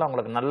விஷயங்களும்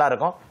உங்களுக்கு நல்லா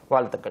இருக்கும்.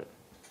 வாழ்த்துக்கள்.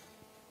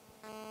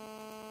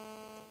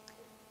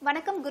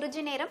 வணக்கம்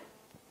குருஜி. நேரம்.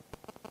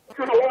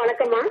 ஹலோ,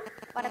 வணக்கம்மா.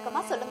 வணக்கம்மா,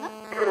 சொல்லுங்க.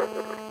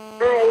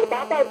 எங்க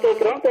பாப்பாவை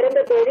கேக்குறோம். பிறந்த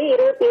தேதி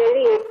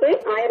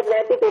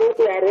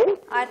 27/8/1996.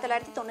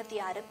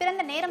 1996.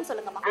 பிறந்த நேரம்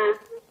சொல்லுங்கம்மா.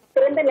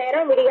 பிறந்த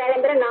நேரம்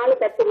விடிகாலம்பரம்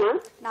 4:10மா.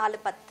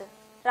 4:10.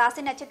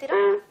 ராசி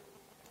நட்சத்திரம்.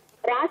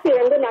 ராசி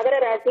வந்து மகர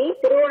ராசி,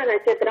 திருவோண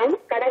நட்சத்திரம்,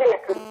 கடக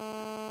லக்னம்.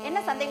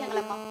 என்ன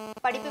சந்தேகங்களம்மா?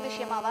 படிப்பு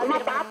விஷயமாவா? அம்மா,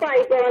 பாப்பா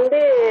இப்ப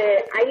வந்து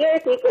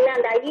IAS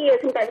அந்த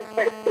IES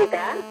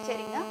படிச்சிருக்கா.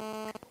 சரிங்க.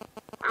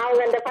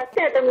 அவங்க அந்த ஃபர்ஸ்ட்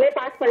அட்டம்ப்ட்லயே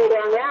பாஸ்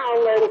பண்ணிடுவாங்க.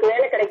 அவங்களுக்கு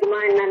வேலை கிடைக்குமா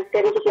என்னன்னு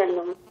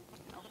தெரிஞ்சுக்கலாம்.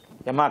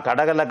 ஏமா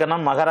கடக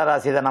லக்னம் மகர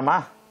ராசி தானம்மா?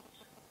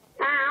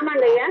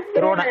 ஆமாங்க ஐயா.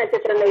 திருவோண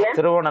நட்சத்திரம் ஐயா.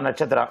 திருவோண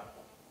நட்சத்திரம்.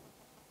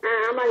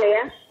 ஆமாங்க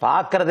ஐயா.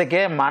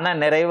 பாக்குறதுக்கே மன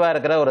நிறைவா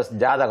இருக்கிற ஒரு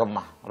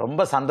ஜாதகம்மா. ரொம்ப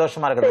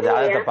சந்தோஷமா இருக்கிற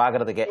ஜாதகத்தை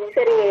பாக்குறதுக்கே.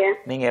 சரிங்க ஐயா.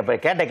 நீங்க இப்ப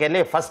கேட்ட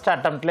கேள்வி ஃபர்ஸ்ட்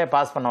அட்டம்ப்ட்லயே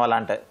பாஸ்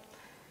பண்ணுவாளான்ட்டு.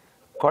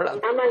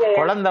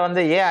 குழந்தை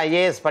வந்து ஏன்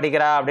IAS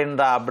படிக்கிறா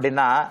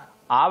அப்படின்னா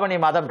ஆவணி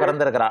மாதம்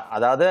பிறந்திருக்கிறா.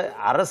 அதாவது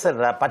அரசு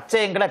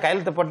பச்சைங்களை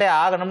கையெழுத்து போட்டே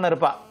ஆகணும்னு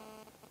இருப்பா.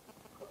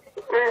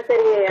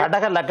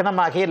 கடக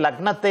லக்னமாகி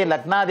லக்னத்தை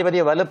லக்னாதிபதி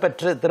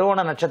வலுப்பெற்று திருவோண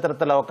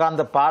நட்சத்திரத்துல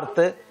உட்கார்ந்து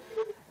பார்த்து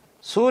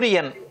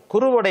சூரியன்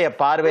குருவுடைய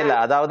பார்வையில,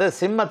 அதாவது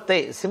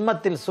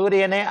சிம்மத்தில்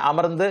சூரியனே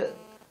அமர்ந்து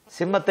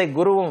சிம்மத்தை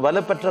குருவும்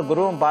வலுப்பெற்ற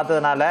குருவும்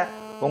பார்த்ததுனால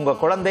உங்க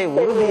குழந்தை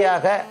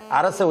உறுதியாக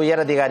அரசு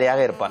உயரதிகாரியாக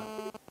இருப்பார்.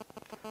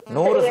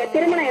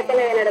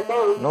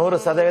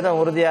 100%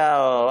 உறுதியா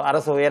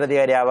அரசு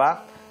உயரதிகாரியாவா.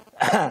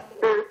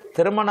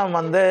 திருமணம்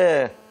வந்து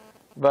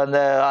இப்ப இந்த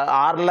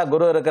 6ல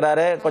குரு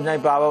இருக்கிறாரு. கொஞ்சம்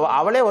இப்ப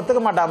அவளே ஒத்துக்க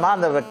மாட்டாமா.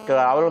 அந்த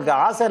அவளுக்கு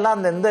ஆசை எல்லாம்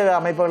அந்த இந்த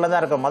அமைப்புகள்ல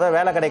தான் இருக்கும். முதல்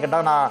வேலை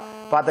கிடைக்கட்டும், நான்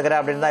பாத்துக்கிறேன்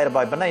அப்படின்னு தான்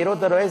இருப்பா. இப்ப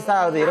 21 வயசு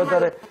தான் ஆகுது.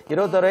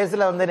 21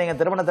 வயசுல வந்து நீங்க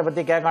திருமணத்தை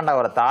பத்தி கேட்க வேண்டாம்.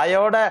 ஒரு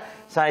தாயோட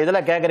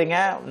இதுல கேக்குறீங்க.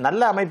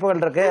 நல்ல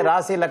அமைப்புகள் இருக்கு.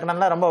 ராசி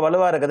லக்னம்லாம் ரொம்ப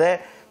வலுவா இருக்குது.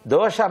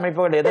 தோஷ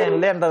அமைப்புகள் எதுவும்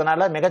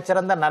இல்லைன்றதுனால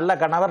மிகச்சிறந்த நல்ல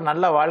கணவர்,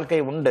 நல்ல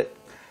வாழ்க்கை உண்டு.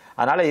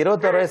 அதனால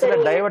 21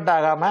 வயசுல டைவர்ட்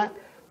ஆகாம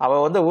அவ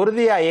வந்து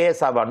உறுதியா IAS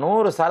ஆவா.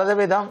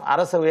 100%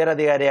 அரசு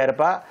உயரதிகாரியா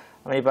இருப்பா.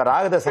 இப்ப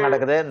ராகுதசை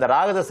நடக்குது. இந்த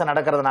ராகுதசை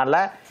நடக்கிறதுனால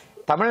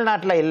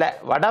தமிழ்நாட்டுல இல்ல,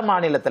 வட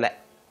மாநிலத்துல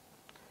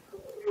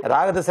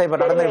ராகுதசை இப்ப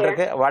நடந்துகிட்டு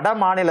இருக்கு. வட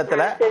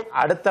மாநிலத்துல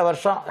அடுத்த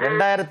வருஷம்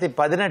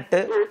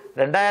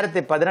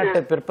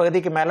 2018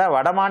 பிற்பகுதிக்கு மேல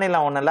வட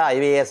மாநிலம் ஒண்ணுல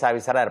IAS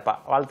ஆபீசரா இருப்பா.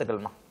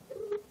 வாழ்த்துக்கள்மா.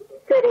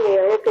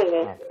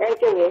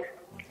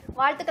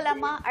 வாழ்த்துக்கள்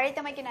அம்மா.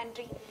 அழைத்தமைக்கு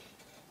நன்றி.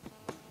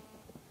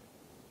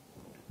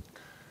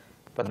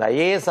 இப்போ இந்த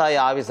IAS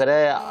ஆஃபீஸரு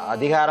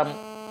அதிகாரம்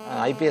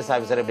IPS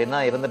ஆஃபீஸர் எப்படின்னா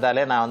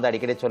இருந்துட்டாலே நான் வந்து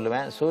அடிக்கடி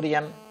சொல்லுவேன்.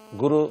 சூரியன்,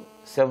 குரு,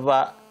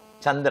 செவ்வாய்,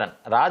 சந்திரன்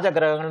ராஜ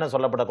கிரகங்கள்னு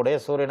சொல்லப்படக்கூடிய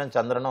சூரியனும்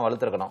சந்திரனும்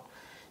வலுத்திருக்கணும்.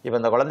 இப்போ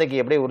இந்த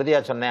குழந்தைக்கு எப்படி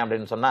உறுதியாக சொன்னேன்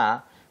அப்படின்னு சொன்னால்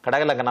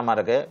கடக லக்னமாக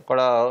இருக்கு.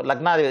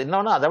 லக்னாதிபதி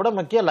இன்னொன்று அதை விட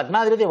முக்கியம்,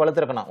 லக்னாதிபதி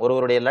வலுத்திருக்கணும்.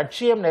 ஒருவருடைய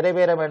லட்சியம்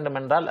நிறைவேற வேண்டும்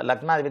என்றால்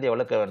லக்னாதிபதி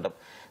வலுக்க வேண்டும்.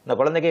 இந்த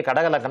குழந்தைக்கு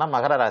கடக லக்னம்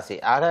மகர ராசி.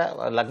 ஆக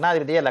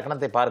லக்னாதிபதியை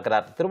லக்னத்தை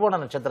பார்க்கிறார். திருவோண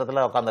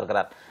நட்சத்திரத்தில்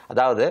உட்கார்ந்துருக்கிறார்.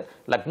 அதாவது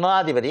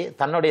லக்னாதிபதி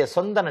தன்னுடைய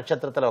சொந்த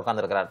நட்சத்திரத்தில்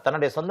உட்கார்ந்துருக்கிறார்.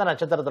 தன்னுடைய சொந்த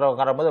நட்சத்திரத்தில்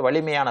உட்காரும்போது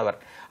வலிமையானவர்.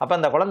 அப்போ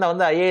அந்த குழந்தை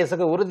வந்து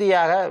IASக்கு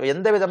உறுதியாக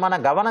எந்த விதமான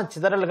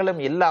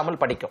கவனச்சிதறல்களும்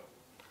இல்லாமல் படிக்கும்.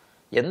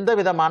 எந்த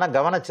விதமான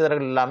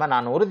கவனச்சிதறல் இல்லாமல்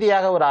நான்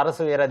உறுதியாக ஒரு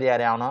அரசு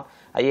உயரதிகாரி ஆகணும்,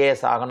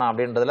 IAS ஆகணும்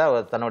அப்படின்றதுல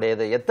தன்னுடைய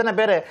இது. எத்தனை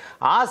பேர்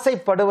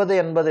ஆசைப்படுவது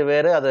என்பது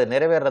வேறு, அது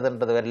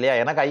நிறைவேறதுன்றது வேறு இல்லையா?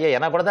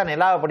 எனக்கு கூட தான்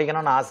நிலாவை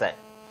பிடிக்கணும்னு ஆசை.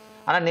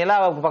 ஆனால்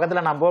நிலாவுக்கு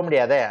பக்கத்தில் நான் போக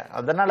முடியாதே.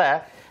 அதனால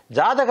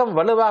ஜாதகம்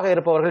வலுவாக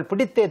இருப்பவர்கள்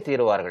பிடித்தே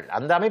தீருவார்கள்.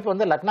 அந்த அமைப்பு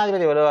வந்து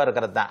லக்னாதிபதி வலுவாக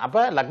இருக்கிறது தான்.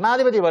 அப்போ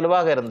லக்னாதிபதி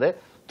வலுவாக இருந்து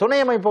துணை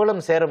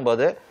அமைப்புகளும்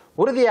சேரும்போது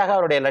உறுதியாக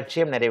அவருடைய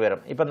லட்சியம்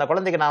நிறைவேறும். இப்போ இந்த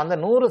குழந்தைக்கு நான்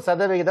வந்து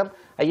 100%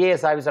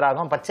 IAS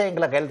ஆஃபீஸராகவும்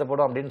பச்சைங்களை கையெழுத்து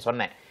போடும் அப்படின்னு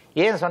சொன்னேன்.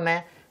 ஏன்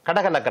சொன்னேன்?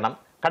 கடக லக்னம்.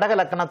 கடக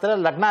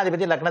லக்னத்தில்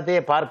லக்னாதிபதி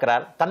லக்னத்தையே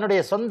பார்க்கிறார். தன்னுடைய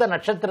சொந்த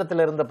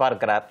நட்சத்திரத்திலிருந்து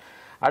பார்க்கிறார்.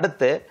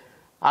 அடுத்து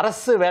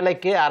அரசு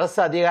வேலைக்கு அரசு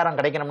அதிகாரம்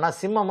கிடைக்கணும்னா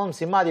சிம்மமும்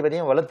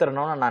சிம்மாதிபதியும்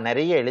வலுத்திரணும்னு நான்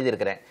நிறைய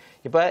எழுதியிருக்கிறேன்.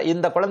 இப்போ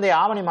இந்த குழந்தை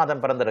ஆவணி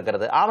மாதம்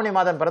பிறந்திருக்கிறது. ஆவணி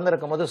மாதம்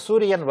பிறந்திருக்கும் போது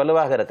சூரியன்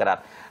வலுவாக இருக்கிறார்.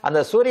 அந்த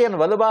சூரியன்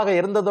வலுவாக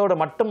இருந்ததோடு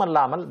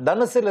மட்டுமல்லாமல்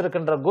தனுசில்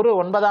இருக்கின்ற குரு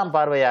 9ஆம்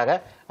பார்வையாக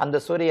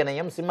அந்த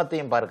சூரியனையும்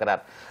சிம்மத்தையும்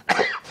பார்க்கிறார்.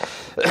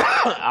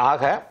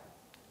 ஆக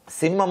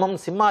சிம்மமும்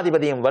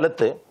சிம்மாதிபதியும்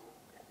வலுத்து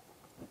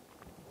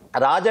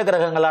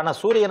ராஜகிரகங்களான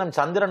சூரியனும்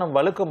சந்திரனும்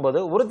வலுக்கும் போது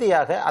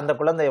உறுதியாக அந்த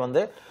குழந்தை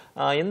வந்து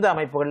இந்த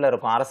அமைப்புகள்ல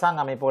இருக்கும், அரசாங்க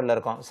அமைப்புகள்ல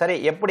இருக்கும். சரி,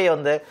 எப்படி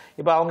வந்து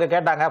இப்போ அவங்க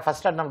கேட்டாங்க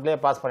ஃபர்ஸ்ட் அட்டம்ப்ட்லயே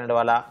பாஸ்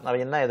பண்ணிடுவாளா, அவ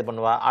என்ன இது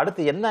பண்ணுவா,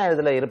 அடுத்து என்ன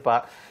இதுல இருப்பா.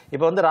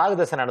 இப்போ வந்து ராகு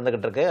தசை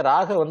நடந்துகிட்டு இருக்கு.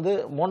 ராகு வந்து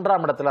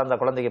 3ஆம் இடத்துல அந்த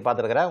குழந்தைக்கு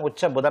பார்த்துருக்கிறேன்,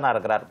 உச்ச புதனா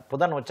இருக்கிறார்.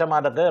 புதன் உச்சமா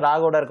இருக்கு.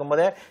 ராகுவோட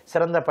இருக்கும்போதே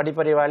சிறந்த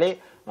படிப்பறிவாளி,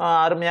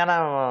 அருமையான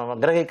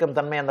கிரகிக்கும்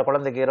தன்மை அந்த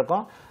குழந்தைக்கு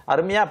இருக்கும்.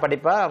 அருமையா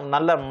படிப்பா,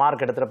 நல்ல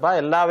மார்க் எடுத்திருப்பா,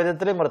 எல்லா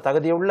விதத்திலையும் ஒரு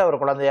தகுதியுள்ள ஒரு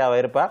குழந்தையா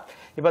இருப்பா.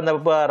 இப்ப இந்த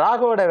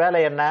ராகுவோட வேலை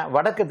என்ன,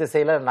 வடக்கு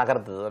திசையில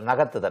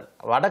நகர்த்துதல்,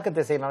 வடக்கு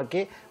திசை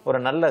நோக்கி ஒரு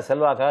நல்ல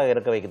செல்வாக்காக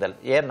இருக்க வைக்குதல்.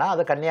 ஏன்னா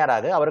அது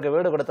கன்னியாராகு, அவருக்கு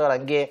வீடு கொடுத்தவர்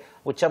அங்கேயே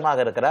உச்சமாக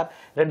இருக்கிறார்.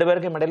 2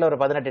 பேருக்கும் இடையில ஒரு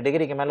 18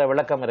 டிகிரிக்கு மேல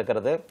விளக்கம்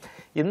இருக்கிறது.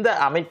 இந்த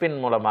அமைப்பின்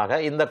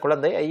மூலமாக இந்த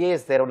குழந்தை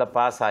IAS தேர்வுல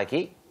பாஸ்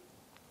ஆகி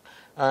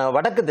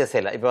வடக்கு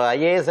திசையில், இப்போ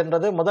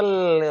ஐஏஎஸ்ன்றது முதல்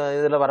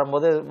இதில்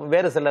வரும்போது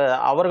வேறு சில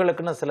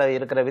அவர்களுக்குன்னு சில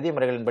இருக்கிற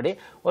விதிமுறைகளின்படி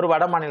ஒரு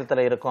வட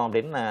மாநிலத்தில் இருக்கும்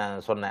அப்படின்னு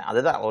சொன்னேன்.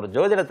 அதுதான் ஒரு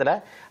ஜோதிடத்தில்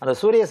அந்த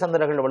சூரிய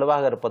சந்திரர்கள்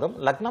வலுவாக இருப்பதும்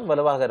லக்னம்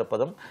வலுவாக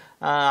இருப்பதும்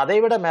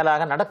அதைவிட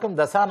மேலாக நடக்கும்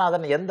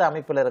தசாநாதன் எந்த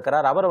அமைப்பில்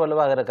இருக்கிறார், அவர்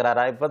வலுவாக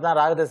இருக்கிறாரா. இப்போ தான்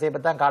ராகு திசையை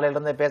பற்றி தான்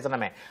காலையிலேருந்தே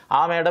பேசணுமே.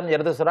 ஆமேடம்,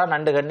 எருதுசுரா,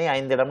 நண்டு கன்னி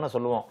 5 இடம்னு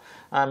சொல்லுவோம்.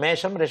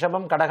 மேஷம்,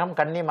 ரிஷபம், கடகம்,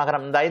 கன்னி,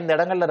 மகரம், இந்த 5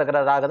 இடங்கள்ல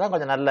இருக்கிற ராகு தான்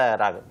கொஞ்சம் நல்ல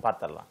ராகு.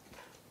 பார்த்துடலாம்.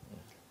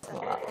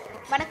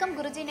 வணக்கம்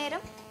குருஜி,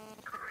 நேரம்.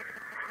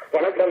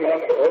 வணக்கம்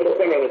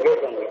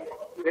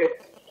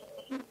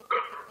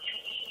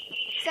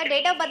சார்,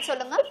 டேட் ஆஃப் பர்த்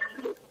சொல்லுங்க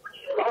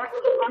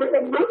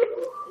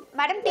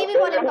மேடம். டிவி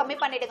வால்யூம் கம்மி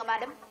பண்ணிடுங்க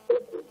மேடம்.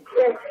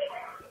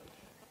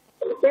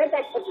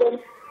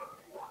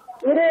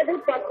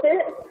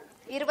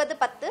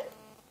 20/10/1973.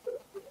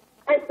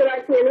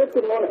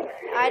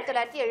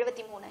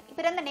 1973.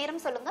 பிறந்த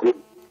நேரம் சொல்லுங்க.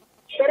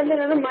 பிறந்த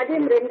நேரம்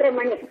மதியம் 2:30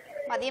 மணி.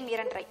 மதியம்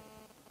 2:30.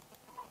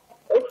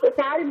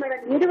 Sorry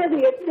madam,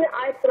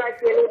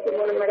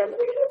 20/8/1973 madam.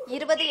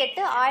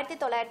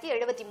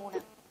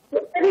 20/8/1973.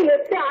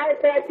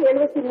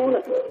 20/8/1973.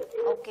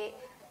 ஓகே.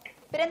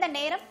 பிறந்த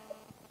நேரம்?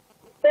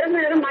 பிறந்த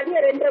நேரம்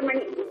மதியம் 2:30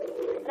 மணி.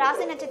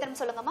 ராசி நட்சத்திரம்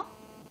சொல்லுங்கம்மா.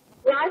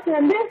 ராசி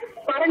வந்து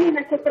பரணி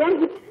நட்சத்திரம்,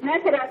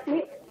 மேஷ ராசி,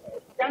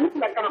 தனுசு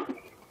லக்னம்.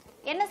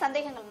 என்ன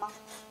சந்தேகங்கள்மா?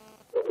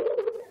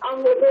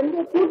 அவங்களுக்கு வந்து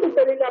கூட்டு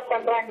தொழிலா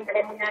பண்றாங்க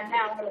மேடம். எங்க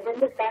அண்ணன் அவங்களுக்கு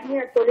வந்து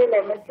தனியா தொழில்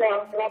அமைச்சு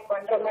அவங்களா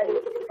பண்ற மாதிரி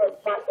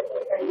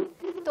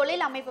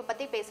தொழில் அமைப்பு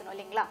பத்தி பேசணும்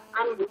இல்லைங்களா?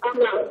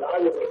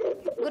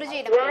 குருஜி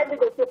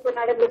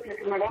நடந்துட்டு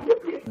இருக்கு மேடம்.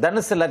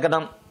 தனுசு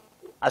லக்னம்,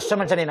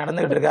 அஷ்டமச்சனி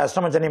நடந்துகிட்டு இருக்கு.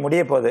 அஷ்டமச்சனி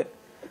முடிய போகுது.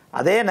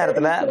 அதே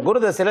நேரத்துல குரு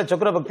தசையில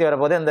சுக்கிர புக்தி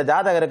வரப்போது. இந்த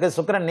ஜாதகருக்கு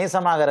சுக்கிரன்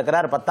நீசமாக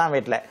இருக்கிறார் 10ஆம்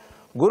வீட்டுல.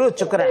 குரு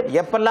சுக்கிரன்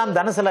எப்பெல்லாம்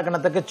தனுசு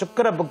லக்னத்துக்கு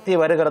சுக்கிர புக்தி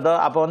வருகிறதோ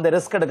அப்ப வந்து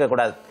ரிஸ்க் எடுக்க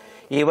கூடாது.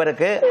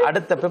 இவருக்கு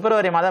அடுத்த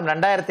பிப்ரவரி மாதம்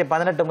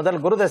 2018 முதல்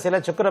குரு தசையில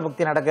சுக்கிர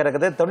புக்தி நடக்க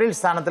இருக்குது. தொழில்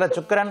ஸ்தானத்துல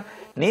சுக்கிரன்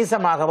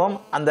நீசமாகவும்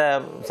அந்த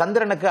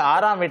சந்திரனுக்கு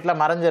 6ஆம் வீட்டுல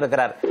மறைஞ்சு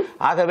இருக்கிறார்.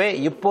 ஆகவே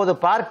இப்போது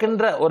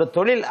பார்க்கின்ற ஒரு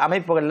தொழில்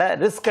அமைப்புகள்ல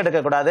ரிஸ்க்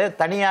எடுக்க கூடாது.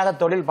 தனியாக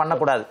தொழில்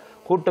பண்ணக்கூடாது.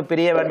 கூட்டு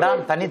பிரிய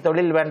வேண்டாம், தனி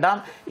தொழில் வேண்டாம்,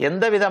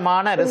 எந்த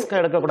விதமான ரிஸ்க்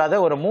எடுக்கக்கூடாது.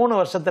 ஒரு 3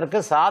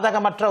 வருஷத்திற்கு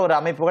சாதகமற்ற ஒரு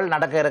அமைப்புகள்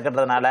நடக்க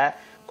இருக்கிறதுனால,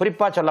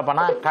 குறிப்பா சொல்ல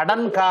போனா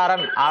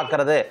கடன்காரன்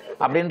ஆக்குறது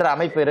அப்படின்ற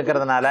அமைப்பு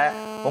இருக்கிறதுனால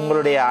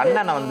உங்களுடைய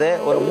அண்ணனை வந்து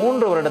ஒரு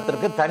 3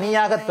 வருடத்திற்கு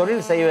தனியாக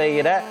தொழில்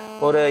செய்கிற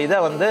ஒரு இதை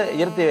வந்து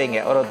இருத்தி வைங்க.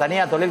 ஒரு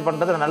தனியா தொழில்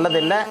பண்றது நல்லது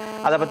இல்லை,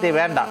 அதை பத்தி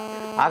வேண்டாம்.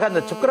 ஆக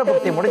இந்த சுக்கிர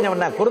புக்தி முடிஞ்ச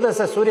உடனே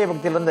குருதச சூரிய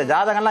புக்தியில இருந்து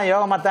ஜாதகம்லாம்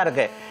யோகமா தான்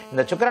இருக்கு.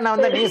 இந்த சுக்கிரனை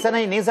வந்து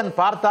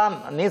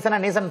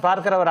நீசன்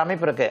பார்க்கிற ஒரு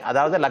அமைப்பு இருக்கு.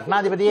 அதாவது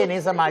லக்னாதிபதியே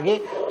நீசமாகி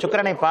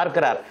சுக்கிரனை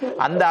பார்க்கிறார்.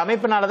 அந்த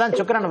அமைப்பினாலதான்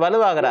சுக்கிரன்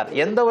வலுவாகிறார்.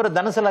 எந்த ஒரு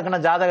தனுசு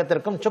லக்ன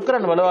ஜாதகத்திற்கும்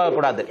சுக்கிரன் வலுவாக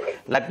கூடாது.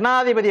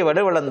 லக்னாதிபதி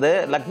வலுவிழந்து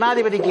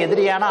லக்னாதிபதிக்கு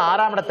எதிரியான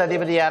 6ஆம் இடத்த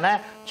அதிபதியான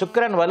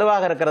சுக்கிரன்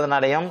வலுவாக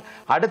இருக்கிறதுனாலையும்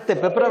அடுத்து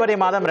பிப்ரவரி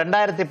மாதம்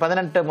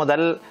 2018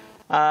 முதல்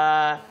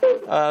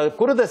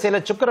குருதசையில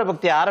சுக்கிர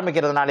பக்தி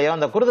ஆரம்பிக்கிறதுனாலையும்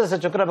அந்த குருதசை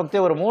சுக்கிர பக்தி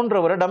ஒரு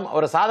 3 வருடம்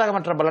ஒரு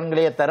சாதகமற்ற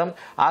பலன்களையே தரும்.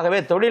 ஆகவே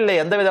தொழில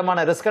எந்த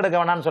விதமான ரிஸ்க் எடுக்க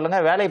வேணாம்னு சொல்லுங்க,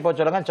 வேலை போய்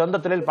சொல்லுங்க, சொந்த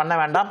தொழில் பண்ண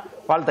வேண்டாம்.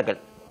 வாழ்த்துக்கள்.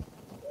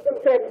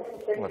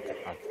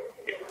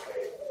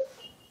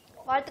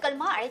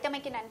 வாழ்த்துக்கள்மா,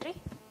 அழைத்தமைக்கு நன்றி.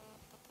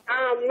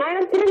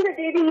 மேடம், பிறந்த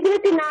தேதி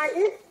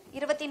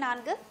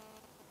 24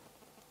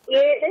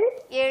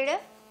 7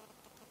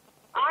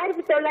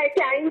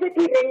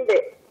 1952.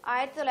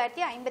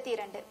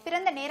 1952.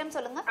 பிறந்த நேரம்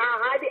சொல்லுங்க.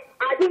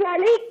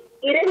 அதிகாலை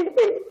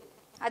 2.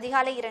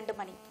 அதிகாலை 2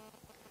 மணி.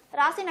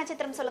 ராசி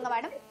நட்சத்திரம் சொல்லுங்க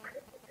மேடம்.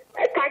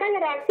 கடக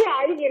ராசி,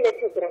 ஆயில்ய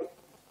நட்சத்திரம்,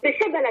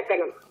 ரிஷப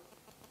லக்னம்.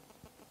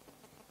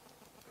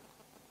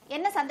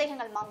 என்ன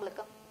சந்தேகங்கள்மா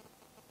உங்களுக்கு?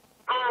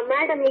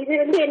 மேடம், இது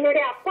வந்து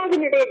என்னுடைய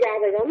அப்பாவினுடைய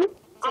ஜாதகம்.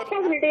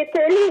 அப்பாவினுடைய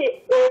தொழில்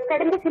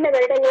கடந்த சில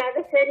வருடங்களாக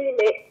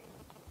சரியில்லை.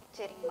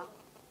 சரிங்கம்மா,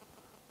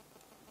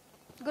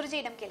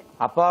 குருஜியிடம் கேளுங்க.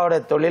 அப்பாவுடைய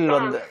தொழில்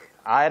வந்து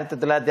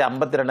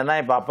 1952னா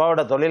இப்ப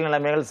அப்பாவோட தொழில்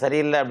நிலைமைகள்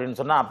சரியில்லை அப்படின்னு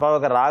சொன்னா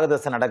அப்பாவுக்கு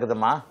ராகுதசை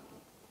நடக்குதுமா?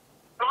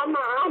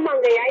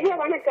 ஆமாங்க ஐயா.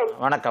 வணக்கம்.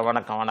 வணக்கம்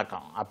வணக்கம்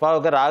வணக்கம்.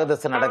 அப்பாவுக்கு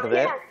ராகுதசை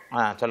நடக்குது.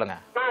 சொல்லுங்க.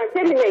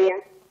 சொல்லுங்க ஐயா.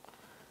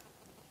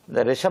 இந்த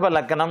ரிஷப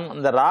லக்னம்,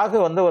 இந்த ராகு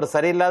வந்து ஒரு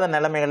சரியில்லாத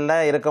நிலைமைகள்ல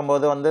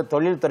இருக்கும்போது வந்து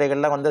தொழில்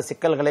துறைகள்ல வந்து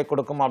சிக்கல்களை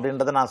கொடுக்கும்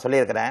அப்படின்றத நான்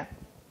சொல்லியிருக்கிறேன்.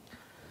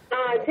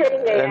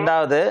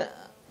 2வது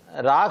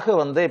ராகு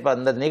வந்து இப்ப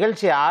இந்த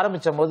நிகழ்ச்சி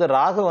ஆரம்பிச்ச போது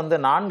ராகு வந்து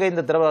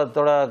 4-5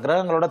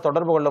 கிரகங்களோட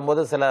தொடர்பு கொள்ளும்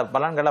போது சில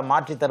பலன்களை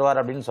மாற்றி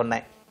தருவார் அப்படின்னு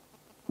சொன்னேன்.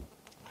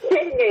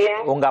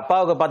 உங்க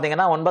அப்பாவுக்கு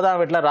பாத்தீங்கன்னா 9ஆம்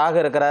வீட்டுல ராகு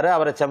இருக்கிறாரு.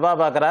 அவரை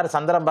செவ்வாய் பாக்குறாரு,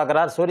 சந்திரன்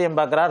பாக்குறாரு, சூரியன்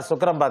பாக்குறாரு,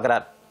 சுக்கிரன்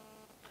பாக்குறாரு.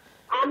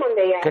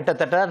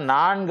 கிட்டத்தட்ட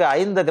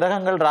 4-5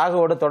 கிரகங்கள்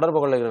ராகுவோடு தொடர்பு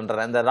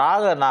கொள்ளுகின்றன. இந்த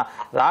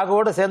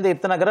ராகுவோடு சேர்ந்து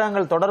இத்தனை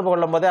கிரகங்கள் தொடர்பு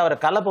கொள்ளும் போதே அவர்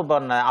கலப்பு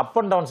பண்ண அப்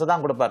அண்ட் டவுன்ஸ்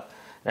தான் கொடுப்பார்.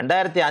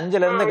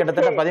 2005 இருந்து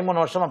கிட்டத்தட்ட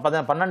 13 வருஷமா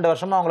 12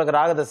 வருஷமா உங்களுக்கு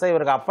ராகு திசை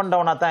இவருக்கு அப் அண்ட்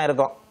டவுனா தான்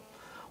இருக்கும்.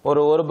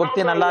 ஒரு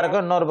புக்தி நல்லா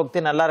இருக்கும், இன்னொரு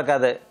புக்தி நல்லா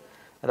இருக்காது.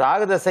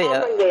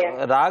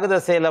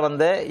 ராகுதசையில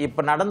வந்து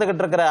இப்ப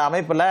நடந்துகிட்டு இருக்கிற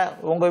அமைப்புல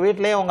உங்க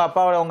வீட்லயே உங்க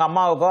உங்க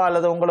அம்மாவுக்கோ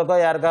அல்லது உங்களுக்கோ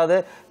யாருக்காவது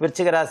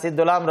விருச்சிக ராசி,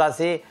 துலாம்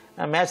ராசி,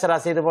 மேஷ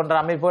ராசி இது போன்ற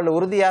அமைப்புகள்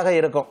உறுதியாக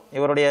இருக்கும்.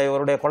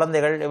 இவருடைய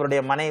குழந்தைகள்,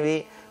 இவருடைய மனைவி,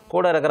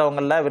 கூட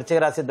இருக்கிறவங்கள விருச்சிக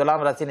ராசி,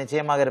 துலாம் ராசி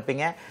நிச்சயமாக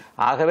இருப்பீங்க.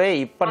 ஆகவே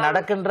இப்ப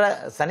நடக்கின்ற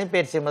சனி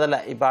பயிற்சி முதல்ல,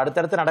 இப்ப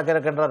அடுத்தடுத்து நடக்க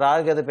இருக்கின்ற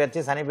ராகு கேது பயிற்சி,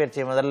 சனி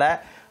பயிற்சி முதல்ல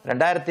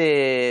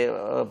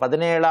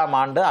 2017ஆம்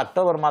ஆண்டு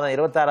அக்டோபர் மாதம்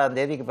 26ஆம்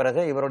தேதிக்கு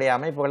பிறகு இவருடைய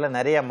அமைப்புகளில்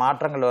நிறைய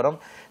மாற்றங்கள் வரும்.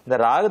 இந்த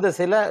ராகு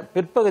திசையில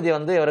பிற்பகுதி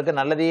வந்து இவருக்கு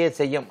நல்லதையே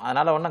செய்யும்.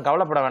 அதனால ஒன்றும்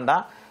கவலைப்பட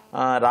வேண்டாம்.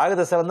 ராகு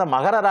திசை வந்து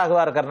மகர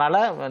ராகுவா இருக்கிறதுனால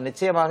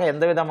நிச்சயமாக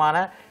எந்த விதமான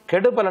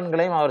கெடு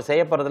பலன்களையும் அவர்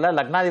செய்ய போறதில்ல.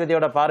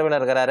 லக்னாதிபதியோட பார்வையில்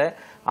இருக்கிறாரு.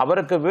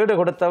 அவருக்கு வீடு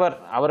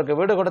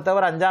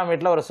கொடுத்தவர் 5ஆம்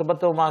வீட்டுல ஒரு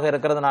சுபத்துவமாக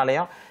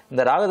இருக்கிறதுனாலையும்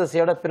இந்த ராகு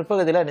திசையோட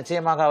பிற்பகுதியில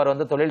நிச்சயமாக அவர்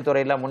வந்து தொழில்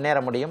துறையில முன்னேற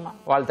முடியும்.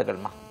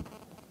 வாழ்த்துக்கள்மா.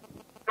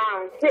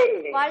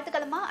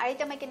 வாழ்த்துக்கள்மா.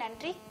 அழைத்தமைக்கு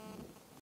நன்றி.